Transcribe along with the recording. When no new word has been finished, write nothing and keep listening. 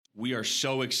We are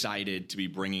so excited to be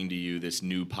bringing to you this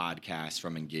new podcast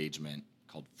from Engagement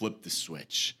called Flip the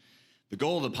Switch. The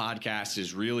goal of the podcast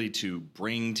is really to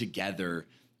bring together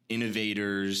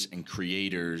innovators and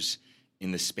creators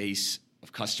in the space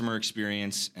of customer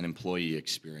experience and employee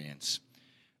experience.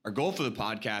 Our goal for the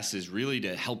podcast is really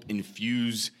to help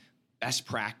infuse best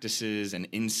practices and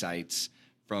insights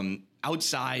from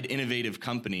outside innovative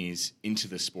companies into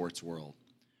the sports world.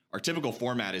 Our typical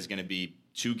format is going to be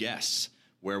two guests,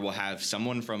 where we'll have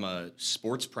someone from a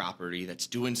sports property that's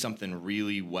doing something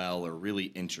really well or really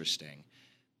interesting,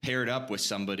 paired up with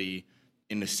somebody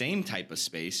in the same type of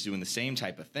space, doing the same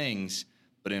type of things,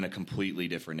 but in a completely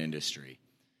different industry.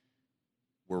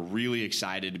 We're really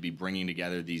excited to be bringing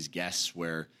together these guests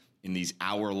where in these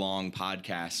hour-long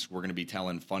podcasts, we're going to be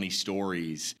telling funny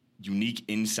stories, unique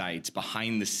insights,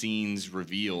 behind-the-scenes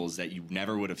reveals that you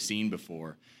never would have seen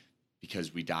before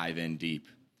because we dive in deep.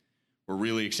 We're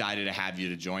really excited to have you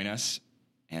to join us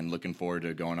and looking forward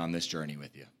to going on this journey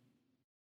with you.